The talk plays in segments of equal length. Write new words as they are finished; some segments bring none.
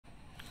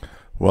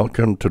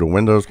Welcome to the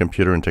Windows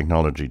Computer and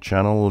Technology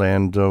channel,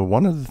 and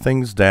one of the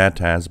things that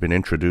has been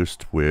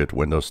introduced with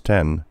Windows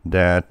 10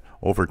 that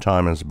over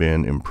time has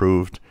been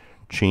improved,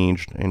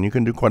 changed, and you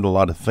can do quite a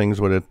lot of things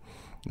with it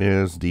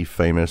is the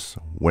famous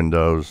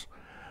Windows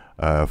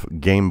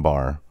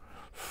Gamebar.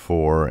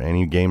 For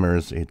any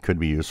gamers, it could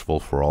be useful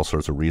for all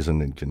sorts of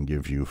reasons. It can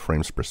give you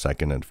frames per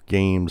second of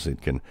games. You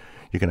can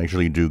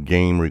actually do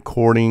game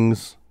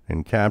recordings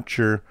and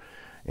capture,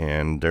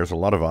 and there's a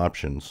lot of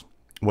options.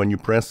 When you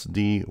press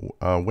the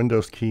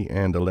Windows key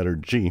and the letter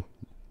G,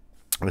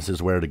 this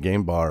is where the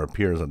game bar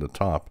appears at the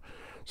top.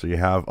 So you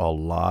have a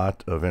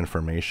lot of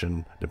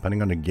information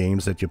depending on the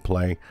games that you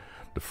play,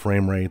 the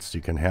frame rates.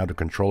 You can have the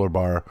controller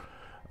bar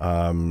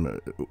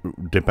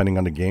depending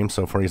on the game.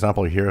 So for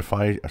example, here if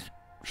I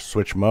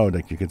switch mode,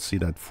 like you can see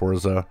that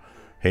Forza,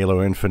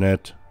 Halo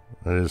Infinite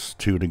is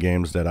two of the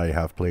games that I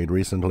have played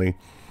recently.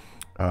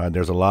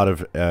 There's a lot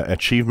of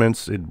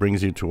achievements. It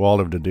brings you to all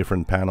of the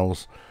different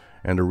panels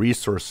and the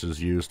resources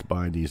used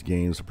by these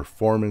games, the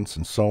performance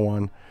and so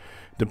on.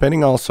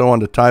 Depending also on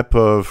the type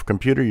of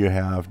computer you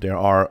have, there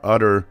are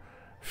other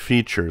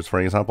features. For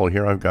example,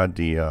 here I've got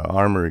the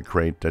armory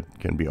crate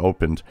that can be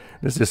opened.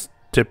 This is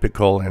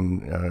typical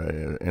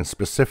and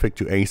specific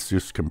to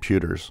Asus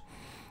computers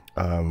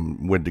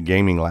with the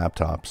gaming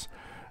laptops.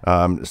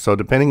 So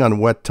depending on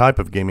what type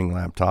of gaming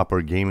laptop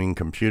or gaming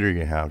computer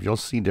you have, you'll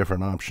see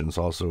different options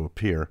also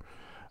appear.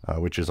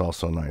 Which is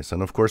also nice.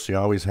 And of course, you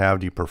always have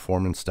the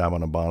performance tab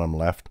on the bottom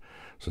left.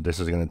 So this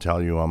is going to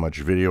tell you how much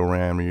video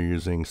RAM you're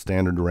using,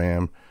 standard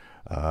RAM,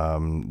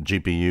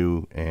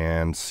 GPU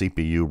and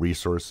CPU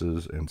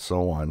resources, and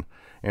so on.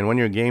 And when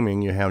you're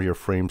gaming, you have your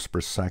frames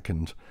per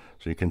second.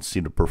 So you can see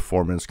the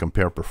performance,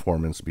 compare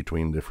performance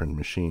between different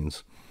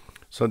machines.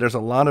 So there's a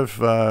lot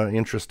of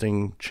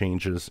interesting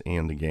changes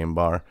in the game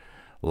bar,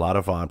 a lot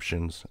of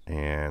options,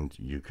 and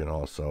you can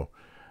also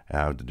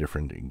have the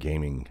different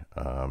gaming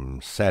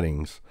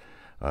settings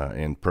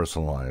and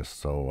personalized.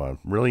 So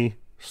really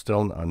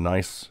still a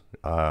nice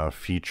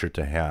feature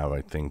to have,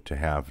 I think, to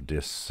have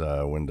this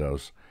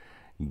Windows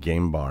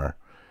game bar.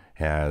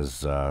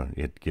 Has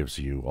it gives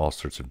you all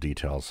sorts of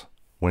details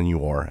when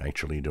you are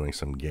actually doing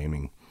some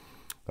gaming.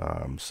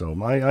 So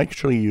I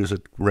actually use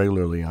it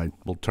regularly. I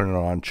will turn it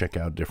on, check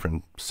out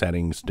different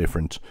settings,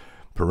 different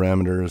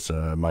parameters,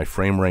 my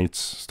frame rates,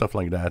 stuff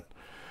like that.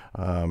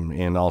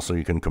 And also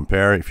you can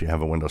compare if you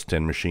have a Windows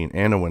 10 machine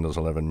and a Windows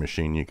 11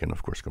 machine. You can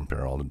of course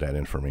compare all of that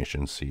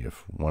information, see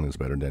if one is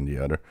better than the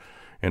other.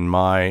 In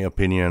my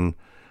opinion,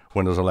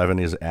 Windows 11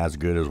 is as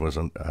good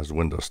as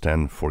Windows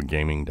 10 for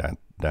gaming.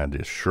 That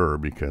is sure,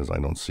 because I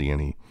don't see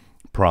any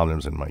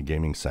problems in my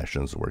gaming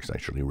sessions. It works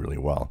actually really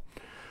well.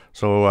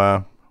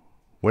 So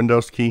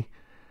Windows key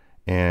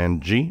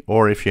and G,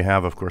 or if you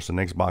have of course an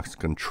Xbox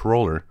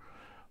controller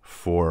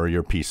for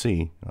your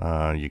PC,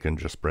 you can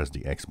just press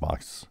the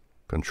Xbox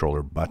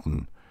controller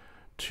button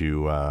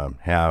to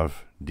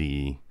have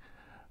the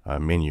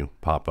menu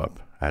pop up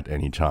at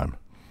any time.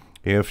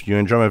 If you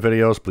enjoy my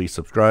videos, please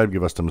subscribe,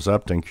 give us thumbs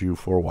up. Thank you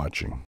for watching.